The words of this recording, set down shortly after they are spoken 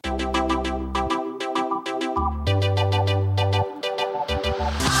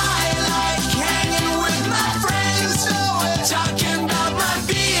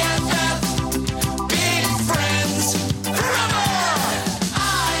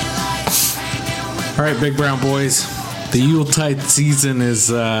All right, Big Brown Boys, the Yuletide season is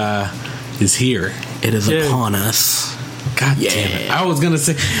here. It is upon us. God damn it! I was gonna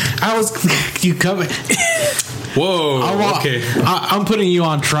say, you coming? Whoa! Okay, I'm putting you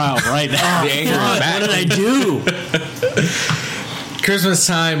on trial right now. The anger is back. What did I do? Christmas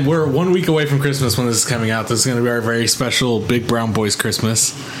time. We're 1 week away from Christmas when this is coming out. This is going to be our very special Big Brown Boys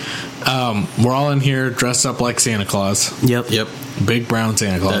Christmas. We're all in here dressed up like Santa Claus. Yep. Big brown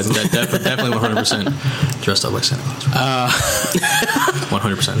Santa Claus. Definitely 100% dressed up like Santa Claus.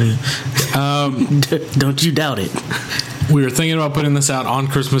 100%. Don't you doubt it. We were thinking about putting this out on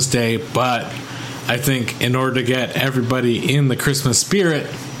Christmas Day, but I think in order to get everybody in the Christmas spirit,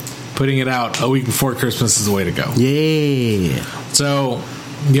 putting it out a week before Christmas is the way to go. Yeah. So,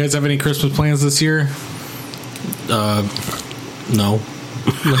 you guys have any Christmas plans this year? No.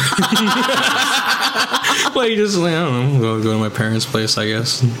 Well, you just, I don't know, go to my parents' place, I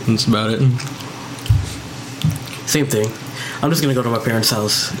guess. That's about it. Same thing. I'm just gonna go to my parents'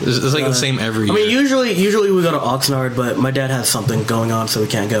 house. It's like the same every year. I mean, usually we go to Oxnard, but my dad has something going on, so we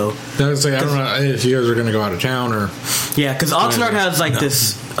can't go. I don't know if you guys are gonna go out of town or. Yeah, because Oxnard has like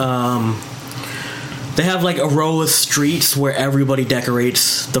this. They have like a row of streets where everybody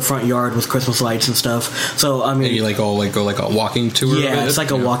decorates the front yard with Christmas lights and stuff. So I mean, and you go like a walking tour. Yeah, of it? It's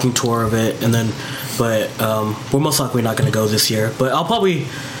like a walking tour of it, and then, but we're most likely not going to go this year. But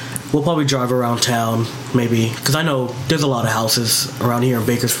we'll probably drive around town maybe, because I know there's a lot of houses around here in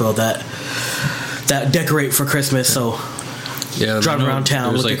Bakersfield that decorate for Christmas. So drive around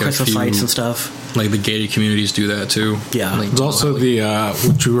town, look at Christmas lights and stuff. Like the gated communities do that too. Yeah, there's also the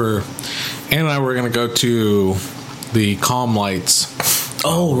which Ann and I were going to go to the Calm Lights.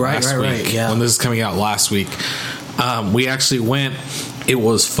 Oh, right. Yeah. When this is coming out last week. We actually went. It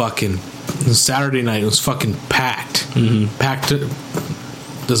was fucking Saturday night. It was fucking packed. Mm-hmm. Packed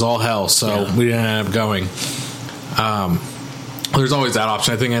as all hell. So we didn't end up going. There's always that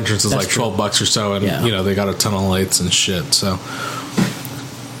option. I think entrance is like $12 or so. And, they got a ton of lights and shit. So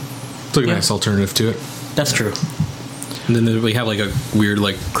it's like a nice alternative to it. That's true. And then we have like a weird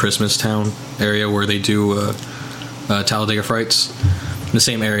like Christmas town area where they do Talladega Frights. In the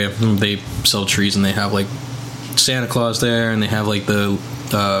same area, they sell trees and they have like Santa Claus there, and they have like the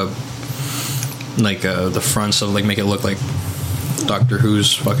fronts of like make it look like Doctor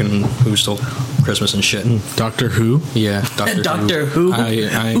Who's fucking Who Stole Christmas and shit. Doctor Who? Yeah, Doctor Who.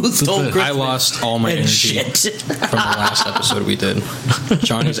 Who stole Christmas? I lost all my energy from the last episode we did.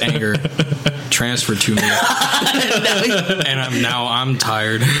 Johnny's anger transferred to me, and I'm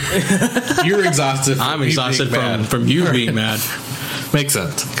tired. You're exhausted. I'm exhausted from you being mad. Makes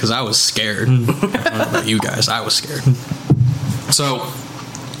sense, because I was scared. I don't know about you guys. I was scared. So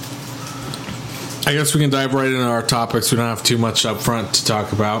I guess we can dive right into our topics. We don't have too much up front to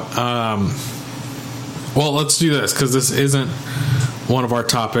talk about. Well, let's do this, because this isn't one of our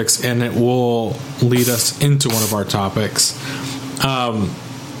topics, and it will lead us into one of our topics.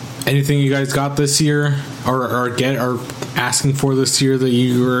 Anything you guys got this year, or asking for this year that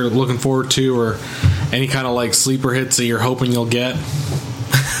you were looking forward to, or any kind of like sleeper hits that you're hoping you'll get?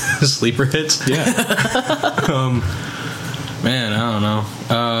 Sleeper hits? Yeah. Man, I don't know.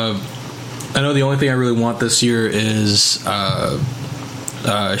 I know the only thing I really want this year is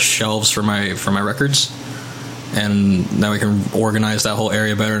shelves for my records, and now we can organize that whole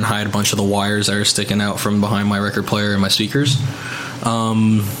area better and hide a bunch of the wires that are sticking out from behind my record player and my speakers.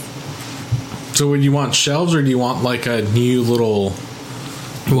 So would you want shelves, or do you want like a new little?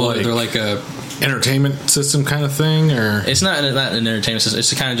 Well, they're like a entertainment system kind of thing, or it's not an entertainment system.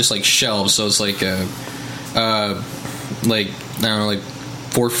 It's kind of just like shelves. So it's like like I don't know, like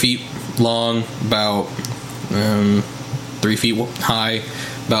 4 feet long, about 3 feet high,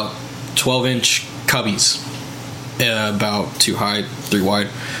 about 12-inch cubbies, about 2 high, 3 wide,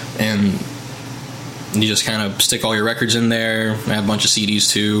 and you just kind of stick all your records in there. I have a bunch of CDs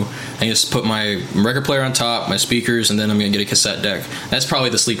too. I just put my record player on top, my speakers, and then I'm going to get a cassette deck. That's probably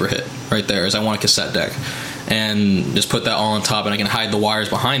the sleeper hit right there, is I want a cassette deck. And just put that all on top, and I can hide the wires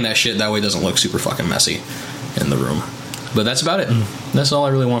behind that shit. That way it doesn't look super fucking messy in the room. But that's about it. That's all I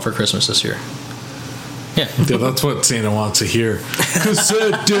really want for Christmas this year. Yeah, that's what Santa wants to hear.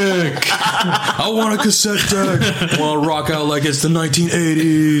 Cassette deck. I want a cassette deck. I want to rock out like it's the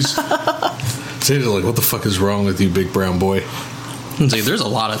 1980s. Santa's like, what the fuck is wrong with you, big brown boy? There's a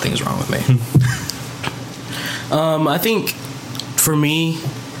lot of things wrong with me. I think for me,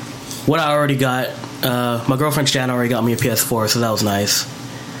 what I already got, my girlfriend Jan already got me a PS4, so that was nice.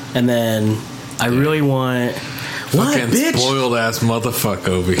 And then I really want... Fucking spoiled ass motherfucker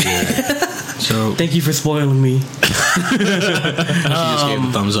over here. So thank you for spoiling me. She just gave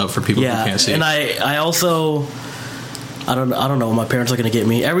a thumbs up for people who can't see. And I also, I don't know what my parents are going to get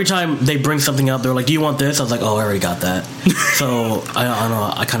me. Every time they bring something up, they're like, do you want this? I was like, oh, I already got that. So I don't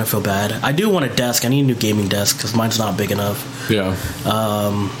know, I kind of feel bad. I do want a desk. I need a new gaming desk because mine's not big enough. Yeah.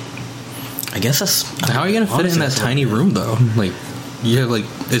 I guess that's... How are you going to fit it in that tiny room, though? Like, you have, like,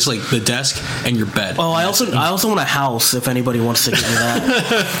 it's like the desk and your bed. Oh, I also want a house if anybody wants to give me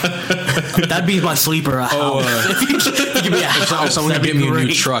that. That'd be my sleeper, a house. If you give me a house, if someone could get me a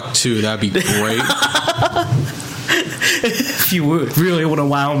new truck, too, that'd be great. If you would really want to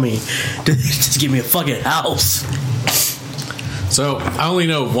wow me, just give me a fucking house. So I only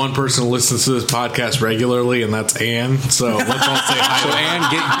know one person who listens to this podcast regularly, and that's Ann. So let's all say hi. So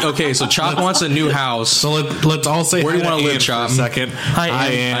Ann, so Chop wants a new house. So let's all say where hi do you want to live, Chop? For a second. Hi,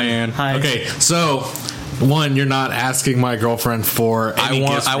 Ann. Hi, Ann. Hi. Okay, so one, you're not asking my girlfriend for. Any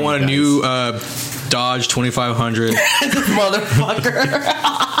gifts for I want a new Dodge 2500. Motherfucker.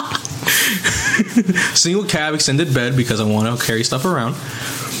 Single cab extended bed because I want to carry stuff around.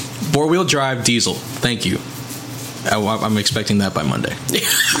 4-wheel drive diesel. Thank you. I'm expecting that by Monday.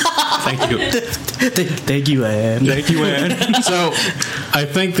 Thank you. Thank you, Ann. Thank you, Ann. So I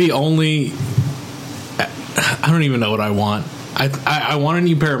think the only... I don't even know what I want. I want a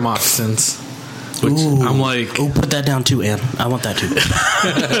new pair of moccasins. Which Ooh. I'm like... Oh, put that down too, Ann. I want that too.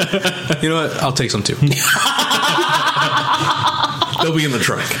 You know what? I'll take some too. They'll be in the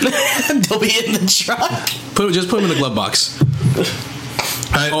trunk. They'll be in the truck. Just put them in the glove box.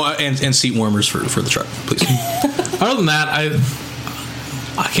 And seat warmers for the truck, please. Other than that,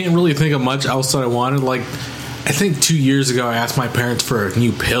 I can't really think of much else that I wanted. Like, I think 2 years ago I asked my parents for a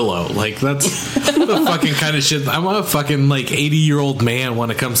new pillow. Like, that's the fucking kind of shit. I'm a fucking like 80-year-old man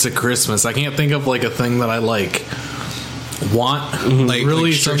when it comes to Christmas. I can't think of like a thing that I like want. Like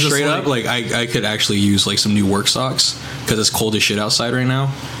really, like, so I'm just straight up. Like I could actually use like some new work socks because it's cold as shit outside right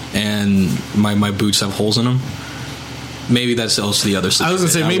now, and my boots have holes in them. Maybe that's also the other side. I was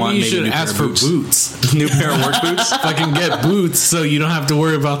gonna say maybe you should ask for boots. New pair of work boots. I can get boots so you don't have to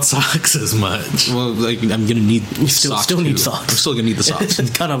worry about socks as much. Well, like I'm gonna need Still need socks. I'm still gonna need the socks.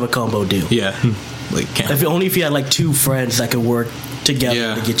 It's kind of a combo deal. Yeah, like Only if you had like two friends that could work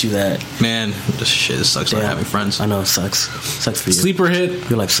together to get you that. Man, this shit sucks not having friends. I know it sucks. Sucks for you. Sleeper hit.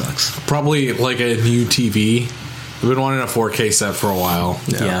 Your life sucks. Probably like a new TV. We've been wanting a 4K set for a while.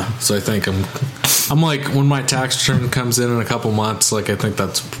 Yeah. So I think I'm like, when my tax return comes in a couple months, like I think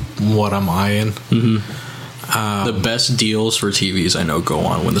that's what I'm eyeing. Mm-hmm. The best deals for TVs I know go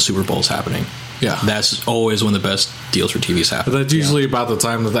on when the Super Bowl's happening. Yeah. That's always when the best deals for TVs happen. But that's usually about the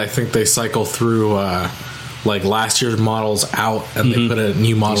time that I think they cycle through like last year's models out and they put a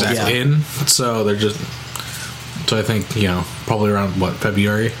new model in. So they're just... So I think, probably around,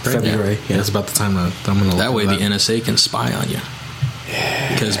 February? Right? February, yeah. It's about the time that I'm going to look that way at the NSA can spy on you.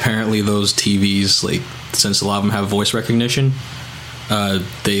 Yeah. Because apparently those TVs, like, since a lot of them have voice recognition,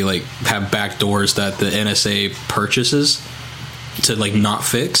 they, like, have back doors that the NSA purchases to, like, not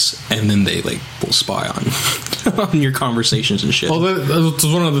fix, and then they, like, will spy on your conversations and shit. Well, that's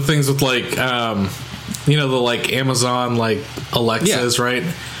one of the things with, like, the, like, Amazon, like, Alexas, right?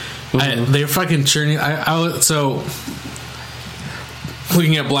 Mm-hmm. They're fucking churning. So,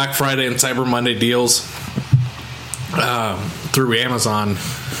 looking at Black Friday and Cyber Monday deals through Amazon,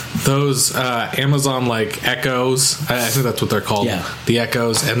 those Amazon like Echoes, I think that's what they're called. Yeah. The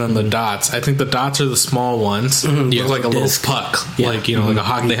Echoes, and then the Dots. I think the Dots are the small ones. Mm-hmm. Look like a little puck, like like a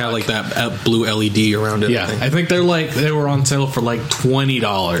hockey. They have like that blue LED around it. Yeah, I think they were on sale for like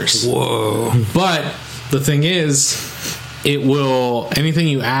 $20. Whoa! But the thing is, it will, anything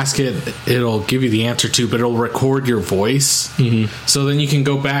you ask it'll give you the answer to, but it'll record your voice. Mm-hmm. So then you can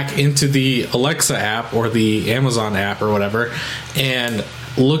go back into the Alexa app or the Amazon app or whatever and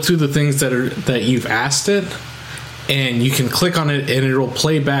look through the things that you've asked it, and you can click on it and it'll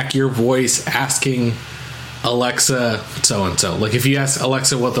play back your voice asking Alexa so-and-so. Like if you ask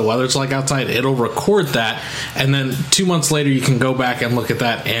Alexa what the weather's like outside, it'll record that, and then 2 months later you can go back and look at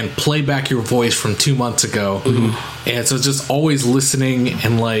that and play back your voice from 2 months ago. Mm-hmm. And so it's just always listening,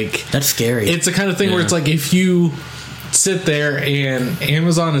 and like that's scary. It's the kind of thing where it's like if you sit there and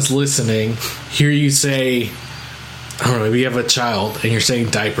Amazon is listening, hear you say, I don't know, maybe you have a child and you're saying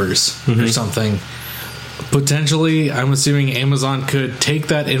diapers or something. Potentially, I'm assuming Amazon could take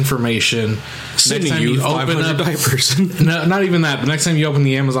that information. Sending next time you open up diapers. No, not even that. But next time you open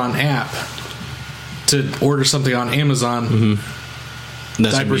the Amazon app to order something on Amazon,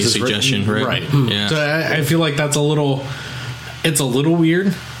 that's a suggestion, right? Right. Mm-hmm. Yeah. So I feel like that's it's a little weird.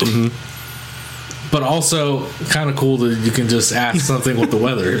 Mm-hmm. but also kind of cool that you can just ask something with the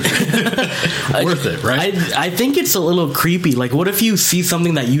weather. Worth it, right? I think it's a little creepy. Like, what if you see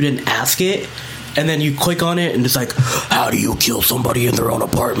something that you didn't ask it, and then you click on it, and it's like, how do you kill somebody in their own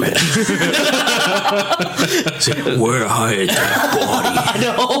apartment? Where to hide that body? I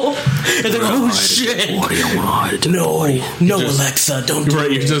know. And then, oh shit! What do you want to hide? No, Alexa, don't do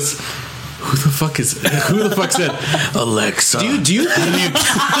Right, it. you're just. Who the fuck said Alexa? Do you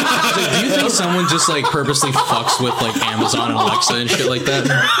think someone just like purposely fucks with like Amazon and Alexa and shit like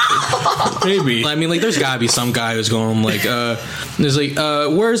that? Maybe. I mean, like, there's gotta be some guy who's going like, there's like,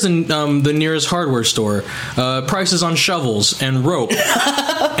 where's the nearest hardware store? Prices on shovels and rope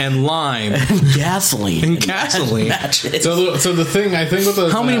and lime Gasoline. and gasoline. Matches. So the thing I think with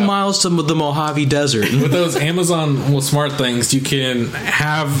those How many miles to the Mojave Desert? with those Amazon smart things, you can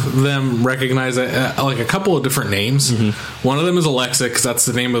have them recognize like a couple of different names. One of them is Alexa, because that's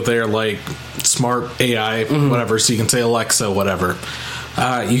the name of their like smart AI, whatever. So you can say Alexa, whatever.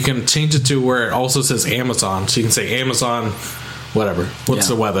 You can change it to where it also says Amazon, so you can say Amazon, whatever. What's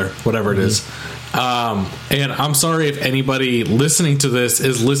the weather? Whatever it is. And I'm sorry if anybody listening to this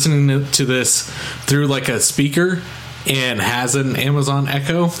is listening to this through like a speaker and has an Amazon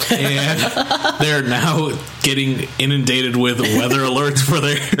Echo, and they're now getting inundated with weather alerts for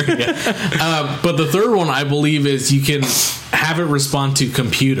their area. But the third one, I believe, is you can have it respond to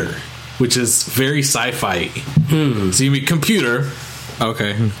computer, which is very sci-fi. So you mean computer,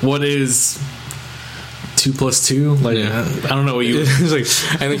 Okay. what is 2 + 2? Like, Yeah. I don't know what you... It's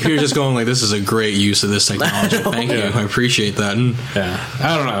like, I think you're just going like, this is a great use of this technology. Thank you. I appreciate that. And Yeah,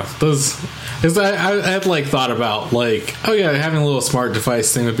 I don't know. Those, because I had like thought about like, oh yeah, having a little smart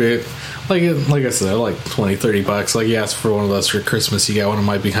device thing would be like I said, like $20-$30. Like, you ask for one of those for Christmas, you get one, it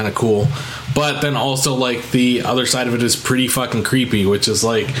might be kind of cool. But then also like the other side of it is pretty fucking creepy, which is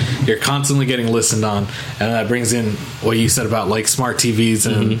like you're constantly getting listened on, and that brings in what you said about like smart TVs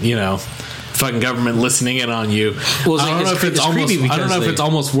and you know, fucking government listening in on you. Well, I don't know if it's almost. I don't know if it's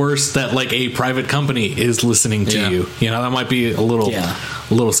almost worse that like a private company is listening to you. You know, that might be a little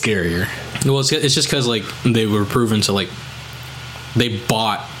scarier. well, it's just because like they were proven to like they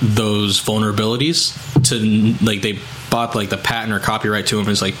bought those vulnerabilities to like they bought like the patent or copyright to them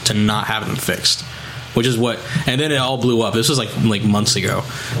is like to not have them fixed. Which is what, and then it all blew up. This was like months ago,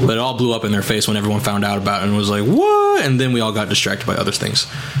 but it all blew up in their face when everyone found out about it and was like, "What?" And then we all got distracted by other things,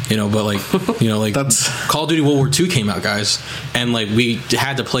 you know. But like, you know, like That's Call of Duty World War II came out, guys, and like we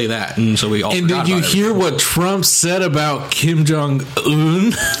had to play that, and so we all. And forgot did you about hear what Trump said about Kim Jong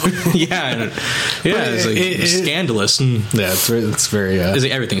Un? it. It's like It- scandalous. And Yeah, it's very. it's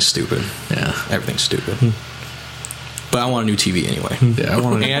like everything's stupid. Yeah, Everything's stupid. But I want a new TV anyway. yeah. I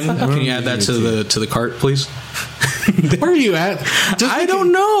want And can you add that to the cart, please? Where are you at? I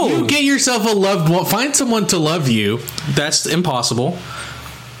don't know. You get yourself a loved one. Find someone to love you. That's impossible.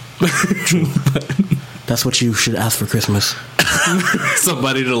 That's what you should ask for Christmas.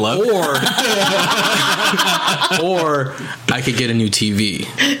 Somebody to love. Or I could get a new TV,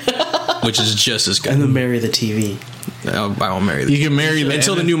 which is just as good. And then marry the TV. I won't marry the You can marry the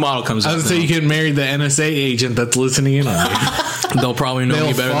until the new model comes I out. was gonna say you can marry the NSA agent that's listening in on you. They'll probably know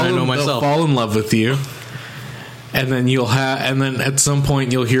me better than I know They'll myself. fall in love with you, and then at some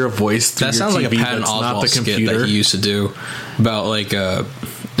point you'll hear a voice through That your sounds TV like a Patton that's not Oswalt the skit computer. that he used to do about like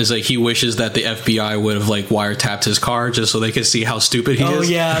it's like he wishes that the FBI would have like wiretapped his car just so they could see how stupid he Oh, is.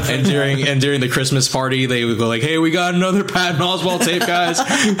 yeah. And during the Christmas party, they would go like, "Hey, we got another Patton Oswalt tape, guys.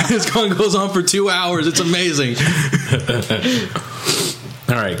 This one goes on for 2 hours. It's amazing."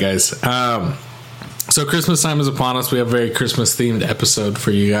 All right, guys. So Christmas time is upon us. We have a very Christmas themed episode for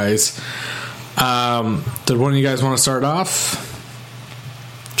you guys. Did one of you guys want to start off?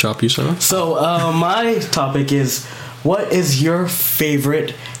 Chop, you start. So, my topic is, what is your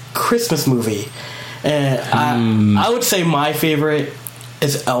favorite Christmas movie? And I would say my favorite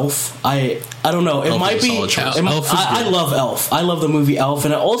is Elf. I don't know. It Elf might is a be. solid choice. Elf is I good. love Elf. I love the movie Elf,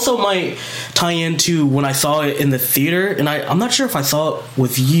 and it also might tie into when I saw it in the theater. And I'm not sure if I saw it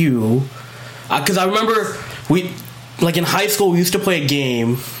with you, because I remember like in high school we used to play a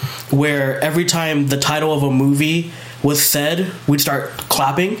game where every time the title of a movie was said, we'd start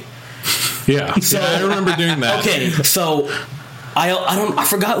clapping. Yeah, I remember doing that. Okay, so I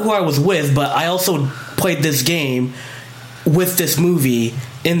forgot who I was with, but I also played this game with this movie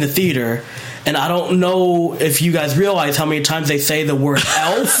in the theater, and I don't know if you guys realize how many times they say the word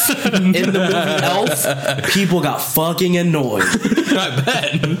elf in the movie Elf. People got fucking annoyed. I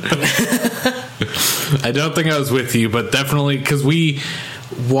bet. I don't think I was with you, but definitely because we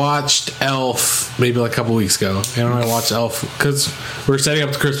watched Elf maybe like a couple weeks ago. And I watched Elf because we're setting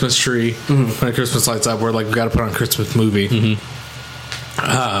up the Christmas tree. When the Christmas lights up, we're like, we got to put on a Christmas movie.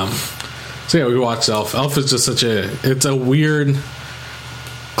 So yeah, we watched Elf. Elf is just it's a weird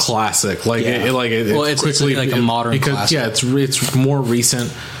classic. Like it's quickly like a modern classic. Yeah, it's more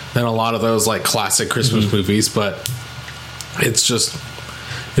recent than a lot of those like classic Christmas movies, but it's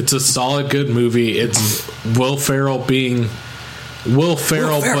a solid good movie. It's Will Ferrell being Will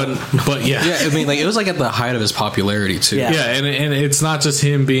Ferrell. But yeah. Yeah, I mean, like, it was like at the height of his popularity too. Yeah, and it's not just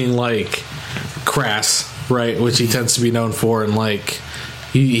him being like crass, right, which he tends to be known for, and like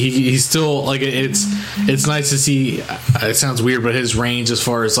he's still like it's nice to see. It sounds weird, but his range as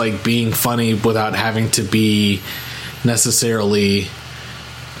far as like being funny without having to be necessarily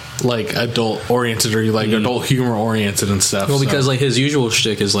like adult oriented or like adult humor oriented and stuff. Well, because like his usual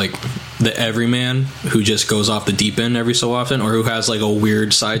shtick is like the everyman who just goes off the deep end every so often, or who has like a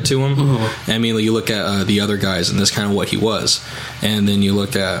weird side to him. I mean, like, you look at the other guys, and that's kind of what he was. And then you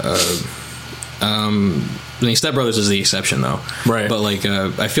look at I mean, Step Brothers is the exception, though. Right. But, like,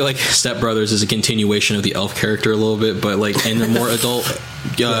 I feel like Step Brothers is a continuation of the Elf character a little bit, but, like, in a more adult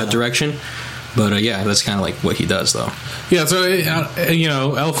direction. But, yeah, that's kind of, like, what he does, though. Yeah, so, you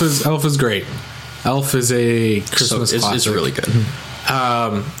know, Elf is great. Elf is a Christmas classic. It's really good.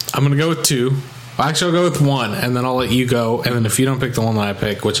 I'm going to go with 2. Actually, I'll go with 1, and then I'll let you go. And then if you don't pick the one that I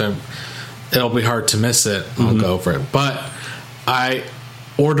pick, it'll be hard to miss it, I'll go for it. But I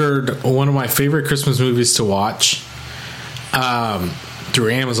ordered one of my favorite Christmas movies to watch through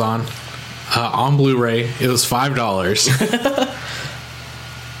Amazon on Blu-ray. It was $5.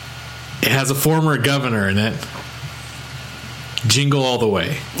 It has a former governor in it. Jingle All the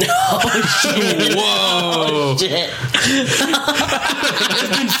Way. Oh, shit. Whoa. Oh, shit.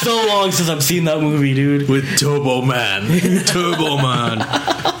 It's been so long since I've seen that movie, dude. With Turbo Man.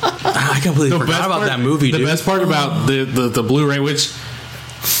 I completely forgot about that movie, dude. The best part about the Blu-ray, which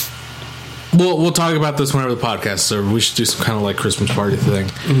we'll talk about this whenever the podcast, so we should do some kind of like Christmas party thing.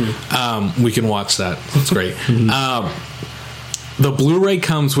 We can watch that. It's great. The Blu-ray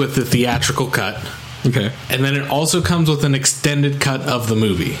comes with the theatrical cut. Okay. And then it also comes with an extended cut of the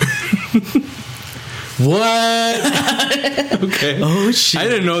movie. What? Okay. Oh, shit. I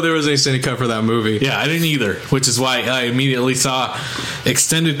didn't know there was an extended cut for that movie. Yeah, I didn't either, which is why I immediately saw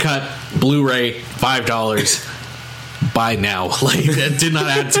extended cut Blu-ray, $5. Buy now. Like, that did not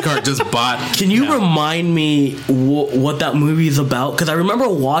add to cart, just bought. Can you remind me what that movie is about? Because I remember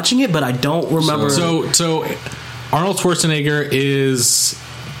watching it, but I don't remember. So Arnold Schwarzenegger is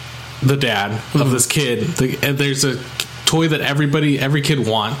the dad of this kid, and there's a toy that every kid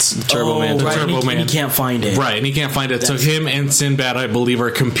wants. Turbo Man. Right, Turbo Man. And he can't find it. Right, and he can't find it. So him and Sinbad, I believe, are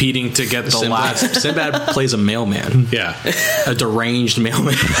competing to get the last. Sinbad plays a mailman. Yeah. A deranged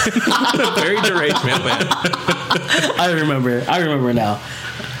mailman. A very deranged mailman. I remember now.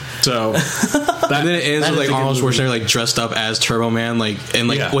 So and then it ends with like Arnold Schwarzenegger like dressed up as Turbo Man, like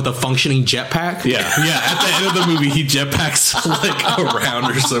with a functioning jetpack. Yeah. At the end of the movie, he jetpacks like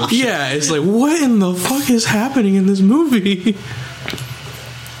around or some shit. Yeah, it's like, what in the fuck is happening in this movie?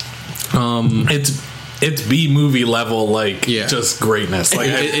 It's B movie level, like just greatness.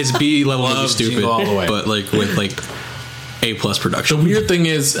 Like it's B level movie stupid, all the way. but like with like A+ production. The weird thing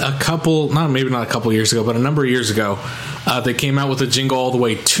is, not a couple years ago, but a number of years ago, they came out with a Jingle All the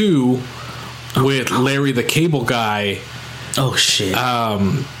Way 2 with Larry the Cable Guy. Oh shit!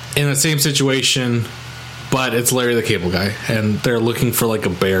 In the same situation, but it's Larry the Cable Guy, and they're looking for like a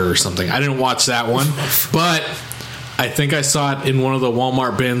bear or something. I didn't watch that one, but I think I saw it in one of the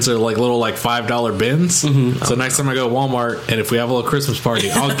Walmart bins. They're like little like $5 bins. So next time I go to Walmart, and if we have a little Christmas party,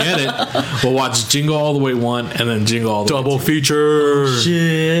 I'll get it. We'll watch Jingle All the Way 1 and then Jingle All the Way 2. Double feature.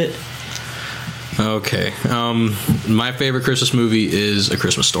 Shit. Okay. My favorite Christmas movie is A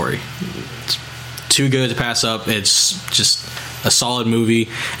Christmas Story. It's too good to pass up. It's just a solid movie,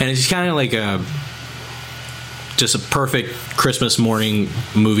 and it's kind of like just a perfect Christmas morning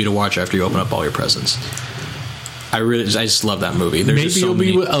movie to watch after you open up all your presents. I just love that movie. There's Maybe you'll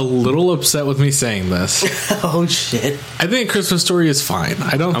be a little upset with me saying this. Oh shit! I think Christmas Story is fine.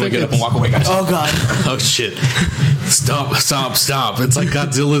 I don't think get up and walk away, guys. Oh god! Oh shit! Stop! It's like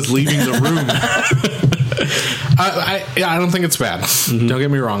Godzilla's leaving the room. I don't think it's bad. Don't get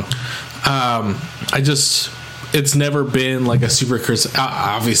me wrong. It's never been like a super Christmas.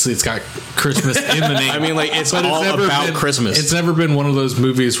 Obviously, it's got Christmas in the name. I mean, like it's all about Christmas. It's never been one of those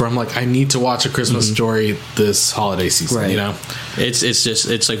movies where I'm like, I need to watch A Christmas Story this holiday season. Right. You know,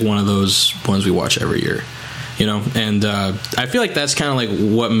 it's like one of those ones we watch every year. You know, and I feel like that's kind of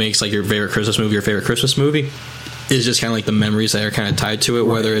like what makes like your favorite Christmas movie. is just kind of like the memories that are kind of tied to it,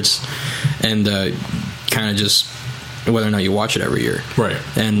 whether it's and kind of just whether or not you watch it every year. Right.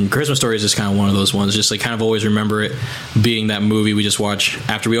 And Christmas Story is just kind of one of those ones. Just like kind of always remember it being that movie we just watch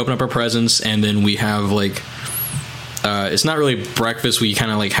after we open up our presents, and then we have like it's not really breakfast. We kind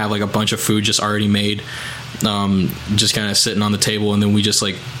of like have like a bunch of food just already made, just kind of sitting on the table, and then we just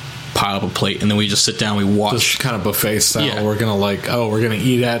like pile up a plate, and then we just sit down, we watch. Just kind of buffet style. Yeah. We're gonna we're gonna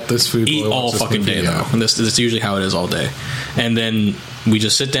eat at this food. Eat all fucking day though. And that's usually how it is all day. And then we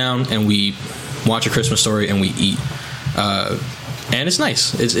just sit down and we watch A Christmas Story and we eat. And it's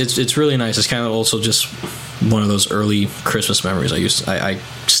nice. It's really nice. It's kind of also just one of those early Christmas memories I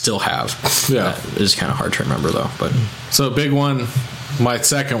still have. Yeah, it's kind of hard to remember though. But so big one, my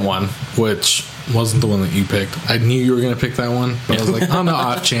second one, which wasn't the one that you picked. I knew you were going to pick that one, but I was like, on the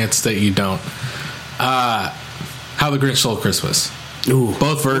off chance that you don't. How the Grinch Stole Christmas. Ooh.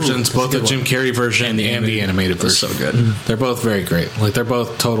 Both versions, both the Jim Carrey version and the animated version. So good. They're both very great. Like they're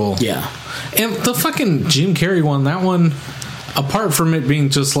both total. Yeah. And the fucking Jim Carrey one, that one, apart from it being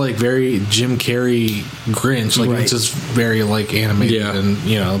just like very Jim Carrey Grinch, like it's just very like animated, and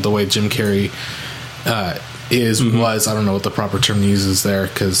you know the way Jim Carrey was. I don't know what the proper term he uses there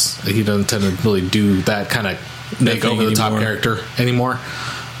because he doesn't tend to really do that kind of make over the top character anymore.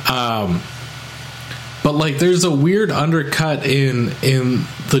 But like, there's a weird undercut in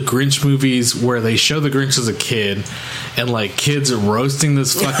the Grinch movies where they show the Grinch as a kid, and like kids are roasting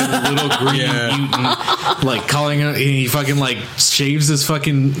this fucking little green mutant, like calling it. And he fucking like shaves his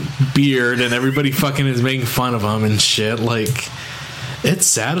fucking beard, and everybody fucking is making fun of him and shit. Like, it's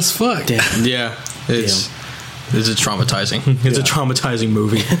sad as fuck. Damn. Yeah, it's a traumatizing. It's a traumatizing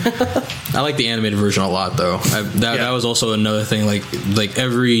movie. I like the animated version a lot, though. That was also another thing. Like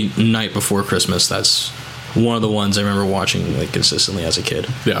every night before Christmas, that's one of the ones I remember watching like consistently as a kid.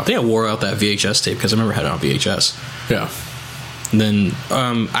 Yeah, I think I wore out that VHS tape because I remember had it on VHS. Yeah. And then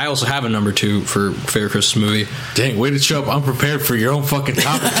I also have a number 2 for favorite Christmas movie. Dang, way to show up unprepared for your own fucking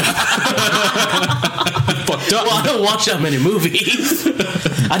topic. Fucked up. Well, I don't watch that many movies.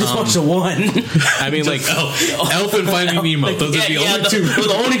 I just watched the one. I mean, like Elf and Finding Nemo. Those are the only two. Those are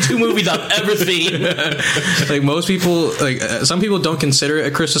the only 2 movies I've ever seen. Like most people, like some people don't consider it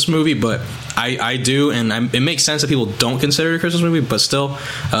a Christmas movie, but I do, and it makes sense that people don't consider it a Christmas movie. But still,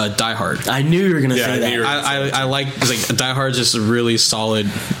 Die Hard. I knew you were gonna say that. I like Die Hard's just a really solid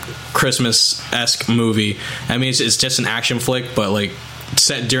Christmas-esque movie. I mean, it's just an action flick, but like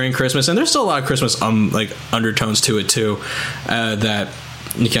set during Christmas, and there's still a lot of Christmas like undertones to it too that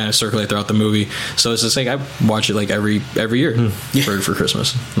you kind of circulate throughout the movie. So it's just like I watch it like every year for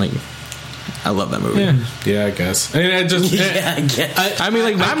Christmas. Like I love that movie. Yeah, I guess. I mean, I mean,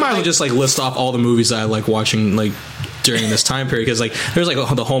 like my mind would just like list off all the movies that I like watching like during this time period, because like there's like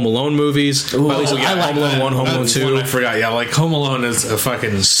the Home Alone movies. Ooh, at least I like Home Alone 1, Home Alone 2. I forgot. Yeah, like Home Alone is a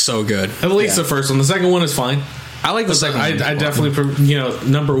fucking so good. At least the first one. The second one is fine. I like the second one. I definitely,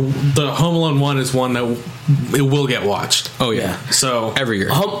 the Home Alone 1 is one that it will get watched. Oh yeah. So every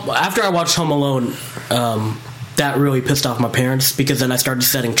year. After I watched Home Alone, that really pissed off my parents, because then I started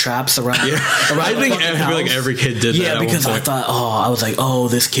setting traps around. I think every kid did that. Yeah, because I thought, I was like,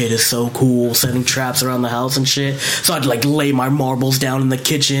 this kid is so cool setting traps around the house and shit. So I'd like lay my marbles down in the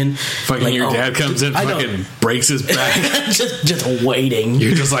kitchen. Fucking like, your dad comes in, fucking breaks his back. just waiting.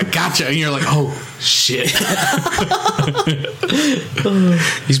 You're just like, gotcha, and you're like, oh shit.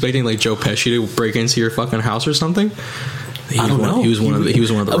 He's waiting like Joe Pesci to break into your fucking house or something. I don't know. He was one of the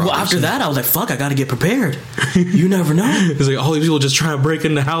robbers. Well, after that, I was like, "Fuck! I got to get prepared." You never know. It's like all these people just trying to break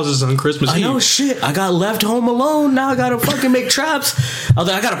into houses on Christmas Eve. I know, shit. I got left home alone. Now I got to fucking make traps. I was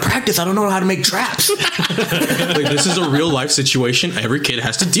like, I got to practice. I don't know how to make traps. Like, this is a real life situation every kid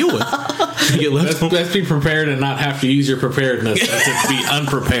has to deal with. You get left home. Let's be prepared and not have to use your preparedness. Let's be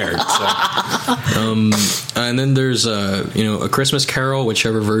unprepared. So. And then there's A Christmas Carol,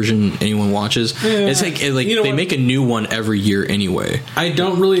 whichever version anyone watches. Yeah. It's like they make a new one every year anyway. I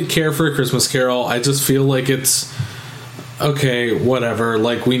don't really care for A Christmas Carol. I just feel like it's okay, whatever.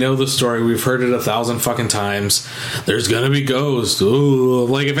 Like, we know the story. We've heard it 1,000 fucking times. There's gonna be ghosts. Ooh.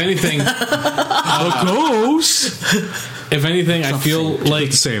 Like, if anything, a ghost. If anything, I feel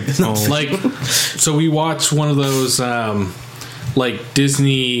like the same. Like, so we watched one of those like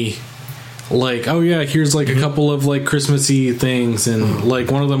Disney. Like, oh yeah, here's like a couple of like Christmassy things, and like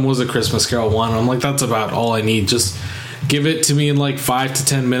one of them was A Christmas Carol one. I'm like, that's about all I need. Just give it to me in like 5 to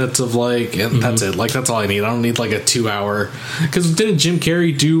 10 minutes of like, and that's it. Like, that's all I need. I don't need like a 2 hour. Because didn't Jim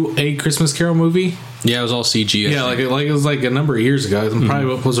Carrey do a Christmas Carol movie? Yeah, it was all CG. Yeah, like it was like a number of years ago.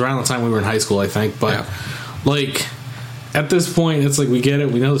 Probably was around the time we were in high school, I think. But like at this point, it's like we get it.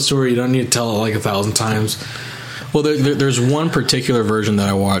 We know the story. You don't need to tell it like 1,000 times. Well, there's one particular version that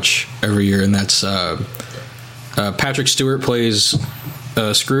I watch every year, and that's Patrick Stewart plays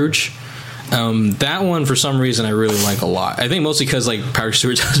Scrooge. That one, for some reason, I really like a lot. I think mostly because like Patrick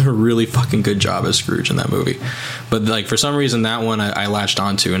Stewart does a really fucking good job as Scrooge in that movie. But like for some reason, that one I latched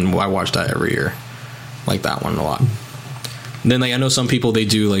onto, and I watch that every year. Like that one a lot. And then like I know some people, they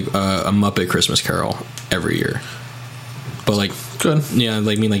do like a Muppet Christmas Carol every year. But like, good. Yeah,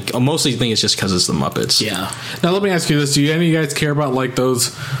 like I mean, like mostly I think it's just because it's the Muppets. Yeah. Now let me ask you this: do any of you guys care about like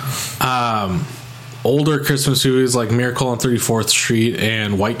those older Christmas movies, like Miracle on 34th Street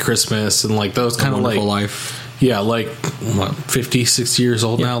and White Christmas, and like those kind of like Life? Yeah, like what, 50, 60 years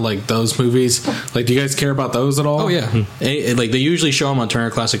old now. Like those movies. Like, do you guys care about those at all? Oh yeah, like they usually show them on Turner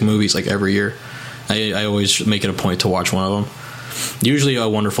Classic Movies like every year. I always make it a point to watch one of them. Usually A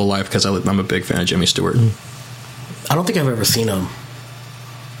Wonderful Life because I'm a big fan of Jimmy Stewart. I don't think I've ever seen him.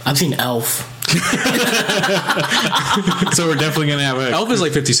 I've seen Elf. So we're definitely going to have a... Elf is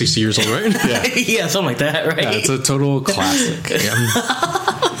like 50, 60 years old, right? Yeah. Yeah, something like that, right? Yeah, it's a total classic.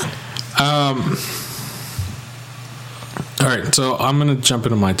 All right, so I'm going to jump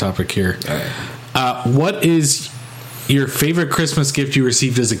into my topic here. All right. What is your favorite Christmas gift you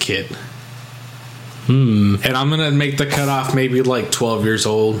received as a kid? And I'm going to make the cutoff maybe like 12 years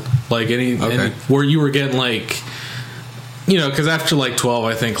old. Like any where you were getting like... You know, because after like 12,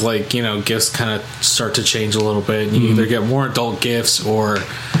 I think like, you know, gifts kind of start to change a little bit. And you either get more adult gifts or,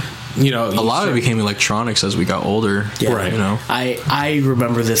 you know, a lot of it became electronics as we got older. Yeah. Right. You know, I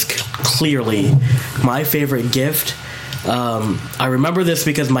remember this clearly. My favorite gift. I remember this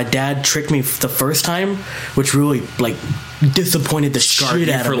because my dad tricked me the first time, which really like disappointed the shit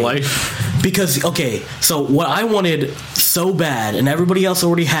out of me. For life. Because okay, so what I wanted so bad, and everybody else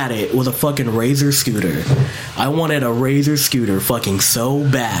already had it, was a fucking Razor scooter. I wanted a Razor scooter fucking so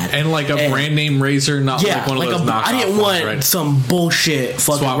bad, and like a brand name Razor, not like one of those knockoff I didn't want ones, right? some bullshit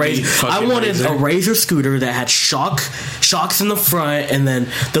fucking Razor. I wanted a Razor scooter that had shocks in the front, and then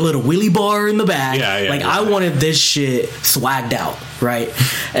the little wheelie bar in the back. I wanted this shit swagged out, right?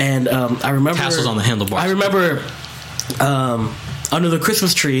 And I remember tassels on the handlebars. I remember under the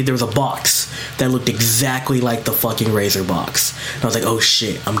Christmas tree there was a box that looked exactly like the fucking Razor box, and I was like, oh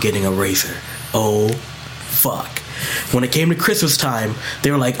shit, I'm getting a Razor. Oh fuck. When it came to Christmas time,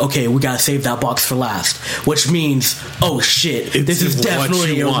 they were like, okay, we gotta save that box for last, which means, oh shit, this is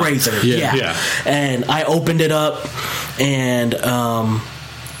definitely a Razor. Yeah. And I opened it up, and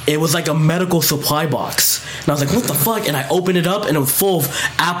it was like a medical supply box. And I was like, what the fuck? And I opened it up, and it was full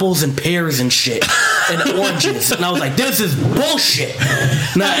of apples and pears and shit and oranges. And I was like, this is bullshit.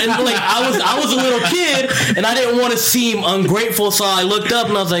 And like I was a little kid, and I didn't want to seem ungrateful, so I looked up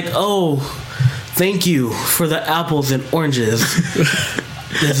and I was like, oh, thank you for the apples and oranges.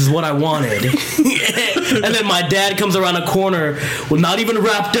 This is what I wanted. And then my dad comes around a corner with not even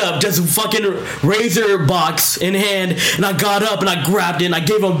wrapped up, just a fucking Razor box in hand, and I got up and I grabbed it and I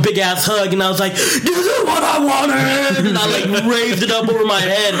gave him a big ass hug, and I was like, this is what I wanted, and I like raised it up over my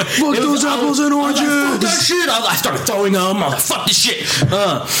head. Fuck those apples and oranges. Fuck that shit. I started throwing them. I was like, fuck this shit.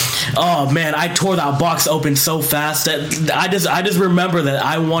 Oh man, I tore that box open so fast that I just remember that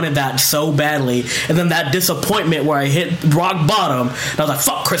I wanted that so badly, and then that disappointment where I hit rock bottom, and I was like,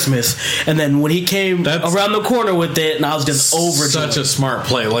 fuck Christmas. And then when he came around the corner with it, and I was just over. Such a smart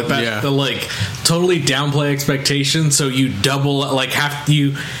play, like that. Yeah. The like totally downplay expectations, so you double, like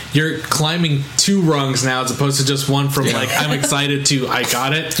you're climbing 2 rungs now as opposed to just one. From like I'm excited to I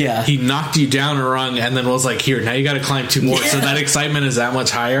got it. Yeah, he knocked you down a rung and then was like, here, now you got to climb 2 more. So that excitement is that much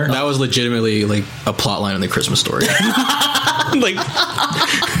higher. That was legitimately like a plot line in the Christmas Story. Like,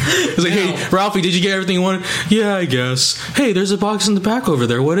 it's like, hey, Ralphie, did you get everything you wanted? Yeah, I guess. Hey, there's a box in the back over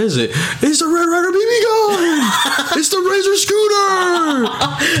there. What is it? It's the Red Ryder BB gun. It's the Razor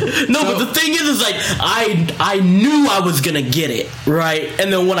scooter. No, but the thing is like I knew I was gonna get it, right?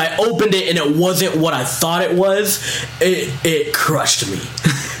 And then when I opened it and it wasn't what I thought it was, it crushed me,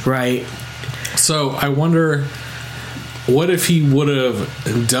 right? So I wonder, what if he would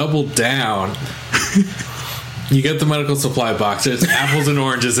have doubled down? You get the medical supply box. There's apples and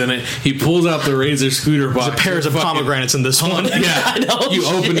oranges in it. He pulls out the Razor scooter box. There's a pair of pomegranates in this one. Yeah, you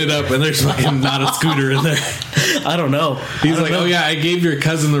open it up and there's fucking not a scooter in there. I don't know. He's like, oh yeah, I gave your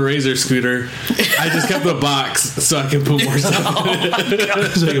cousin the Razor scooter. I just kept the box so I can put more stuff in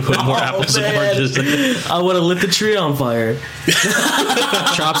it. So I can put more apples and oranges in it. I would have lit the tree on fire.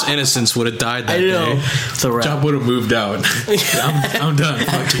 Chop's innocence would have died that day. It's a wrap. Chop would have moved out. I'm done.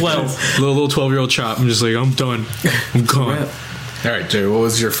 At 12. Little 12-year-old Chop. I'm just like, I'm done. I'm gone. All right, Jay, what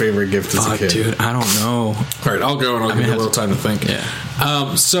was your favorite gift as a kid? Dude, I don't know. All right, I'll go and I'll give you a little time to think.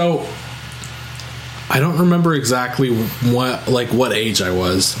 Yeah. So I don't remember exactly what age I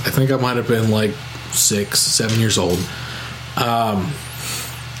was. I think I might have been like 6, 7 years old.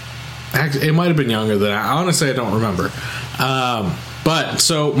 Actually, it might have been younger than that. Honestly, I don't remember. But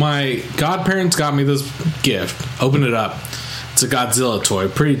so my godparents got me this gift. Open it up. It's a Godzilla toy.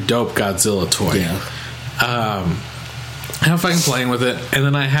 Pretty dope Godzilla toy. Yeah. I have fun playing with it. And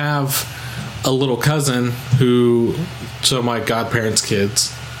then I have a little cousin who, so my godparents'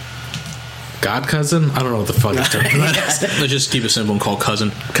 kids. God cousin? I don't know what the fuck it's term for that is. Let's just keep it simple and call cousin.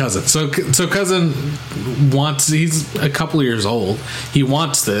 Cousin. So cousin wants, he's a couple of years old. He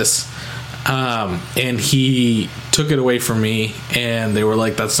wants this. And he took it away from me, and they were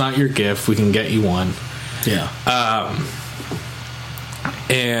like, that's not your gift. We can get you one. Yeah.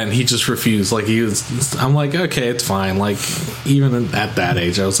 And he just refused. Like, I'm like, okay, it's fine. Like, even at that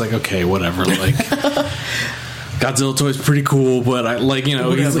age, I was like, okay, whatever. Like, Godzilla toy is pretty cool, but I like, you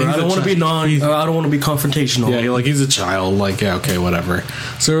know, he's I don't want to be I don't want to be confrontational. Yeah, like, he's a child. Like, yeah, okay, whatever.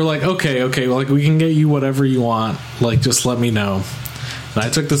 So we're like, okay, like, we can get you whatever you want. Like, just let me know. And I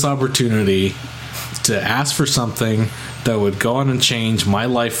took this opportunity to ask for something that would go on and change my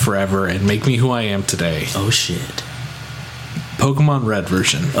life forever and make me who I am today. Oh shit. Pokemon Red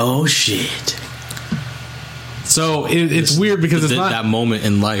version. Oh shit. So it's weird because it's not that moment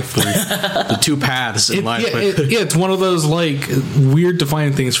in life where the two paths in life. It's one of those like weird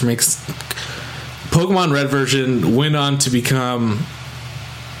defining things for me. Pokemon Red version went on to become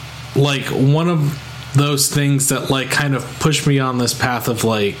like one of those things that like kind of pushed me on this path of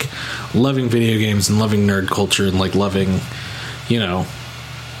like loving video games and loving nerd culture and like loving, you know,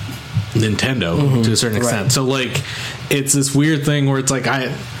 Nintendo to a certain extent. Right. So like it's this weird thing where it's like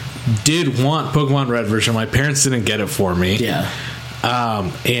I did want Pokemon Red version. My parents didn't get it for me. Yeah.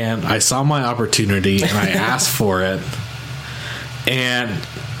 And I saw my opportunity and I asked for it. And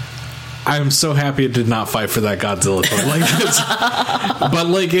I'm so happy it did not fight for that Godzilla toy. Like, but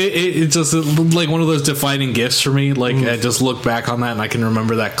like it's just like one of those defining gifts for me. Like I just look back on that and I can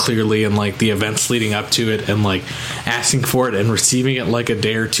remember that clearly, and like the events leading up to it, and like asking for it and receiving it like a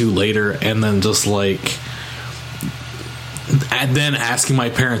day or two later, and then just like. And then asking my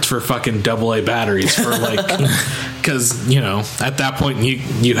parents for fucking AA batteries for like, because you know at that point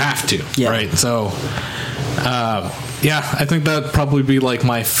you have to, right? So, yeah, I think that'd probably be like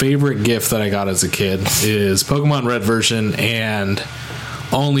my favorite gift that I got as a kid is Pokemon Red version, and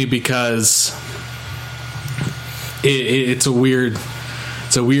only because it's a weird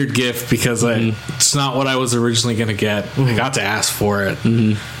gift because it's not what I was originally going to get. I got to ask for it,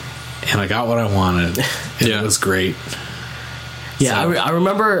 and I got what I wanted. And it was great. Yeah, so. I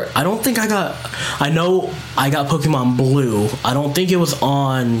remember. I don't think I got. I know I got Pokemon Blue. I don't think it was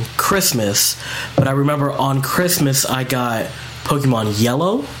on Christmas, but I remember on Christmas I got Pokemon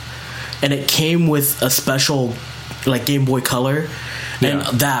Yellow, and it came with a special like Game Boy Color, and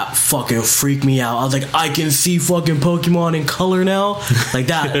that fucking freaked me out. I was like, I can see fucking Pokemon in color now. Like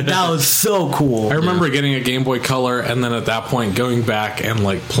that was so cool. I remember getting a Game Boy Color, and then at that point going back and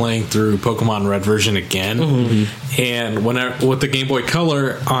like playing through Pokemon Red version again. And with the Game Boy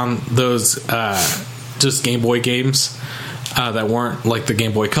Color on those just Game Boy games that weren't like the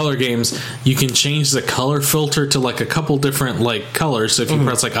Game Boy Color games, you can change the color filter to like a couple different like colors. So if you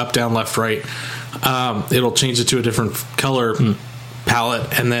press like up, down, left, right, it'll change it to a different color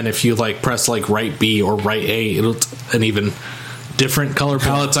palette. And then if you like press like right B or right A, it'll an even different color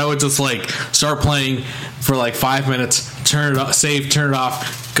palettes. I would just like start playing for like 5 minutes, turn it off, save, turn it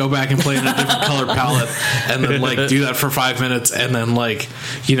off, go back and play in a different color palette, and then like do that for 5 minutes, and then like,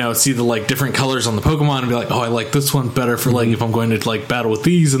 you know, see the like different colors on the Pokemon and be like, oh, I like this one better for like if I'm going to like battle with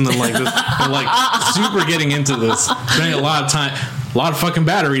these, and then like this, and, like super getting into this, spending a lot of time, a lot of fucking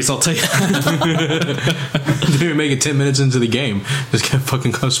batteries, I'll tell you. Didn't even make it 10 minutes into the game, just kept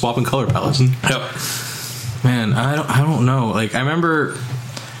fucking swapping color palettes. Yep. Man, I don't know. Like I remember,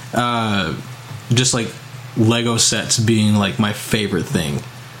 just like Lego sets being like my favorite thing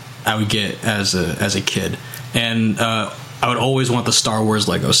I would get as a kid, and I would always want the Star Wars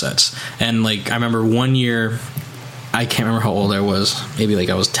Lego sets. And like I remember one year, I can't remember how old I was. Maybe like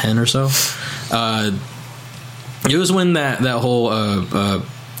I was 10 or so. It was when that whole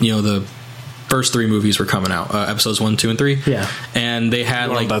you know, the first 3 movies were coming out, episodes 1, 2, and 3. Yeah, and they had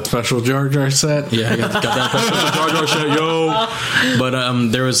like that special Jar Jar set. Yeah, I got that special Jar Jar set, yo. But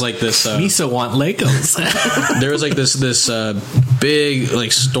there was like this. Misa want Legos. There was like this big like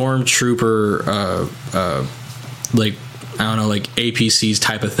stormtrooper like I don't know, like APCs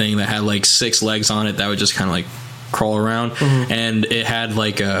type of thing that had like 6 legs on it that would just kind of like crawl around, and it had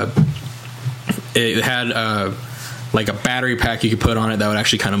like a like a battery pack you could put on it that would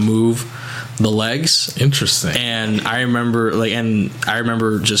actually kind of move. the legs. Interesting. And I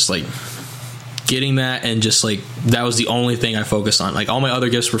remember just like getting that, and just like that was the only thing I focused on. Like all my other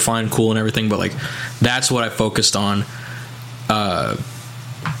gifts were fine, cool, and everything, but like that's what I focused on.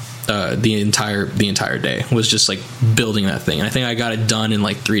 The entire day was just like building that thing, and I think I got it done in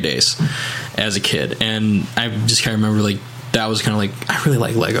like 3 days as a kid. And I just kind of remember like that was kind of like, I really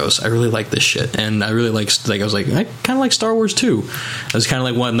like Legos, I really like this shit, and I really like I was like, I kind of like Star Wars too. It was kind of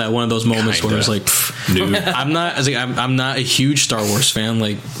like one of those moments where it's like, dude, I'm not a huge Star Wars fan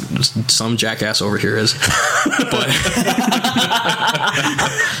like some jackass over here is, but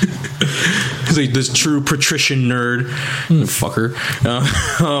like this true patrician nerd fucker.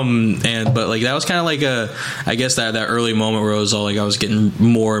 But like that was kind of like I guess that early moment where it was all like I was getting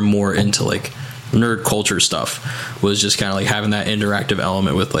more and more into like nerd culture stuff, was just kind of like having that interactive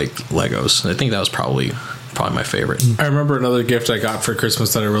element with like Legos. And I think that was probably my favorite. I remember another gift I got for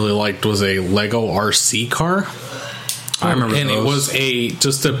Christmas that I really liked was a Lego RC car. I remember and those. it was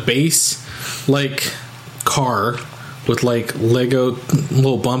just a base like car with like Lego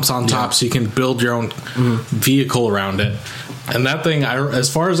little bumps on top, so you can build your own vehicle around it. And that thing,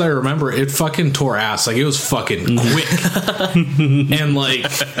 as far as I remember, it fucking tore ass. Like, it was fucking quick. And like,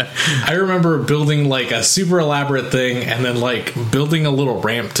 I remember building like a super elaborate thing, and then like building a little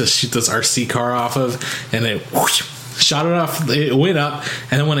ramp to shoot this RC car off of, and it whoosh, shot it off. It went up,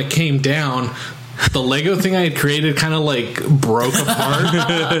 and then when it came down, the Lego thing I had created kind of like broke apart.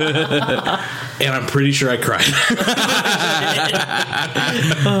 And I'm pretty sure I cried.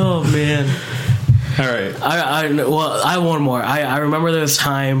 Oh man. All right. I have one more. I remember there was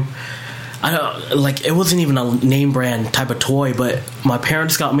time. I don't like, it wasn't even a name brand type of toy, but my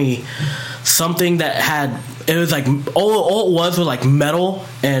parents got me something that had, it was like all it was like metal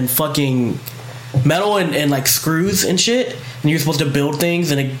and fucking metal and like screws and shit, and you're supposed to build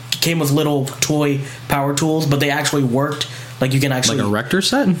things, and it came with little toy power tools, but they actually worked. Like you can actually, like a Rector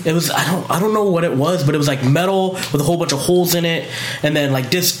set. It was, I don't know what it was, but it was like metal with a whole bunch of holes in it, and then like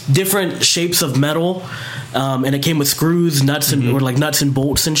different shapes of metal, and it came with screws, nuts, and or like nuts and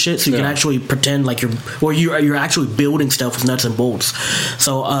bolts and shit. So you can actually pretend like you're actually building stuff with nuts and bolts.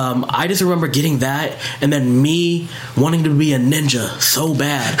 So I just remember getting that, and then me wanting to be a ninja so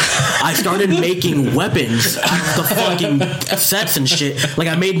bad, I started making weapons out of the fucking sets and shit. Like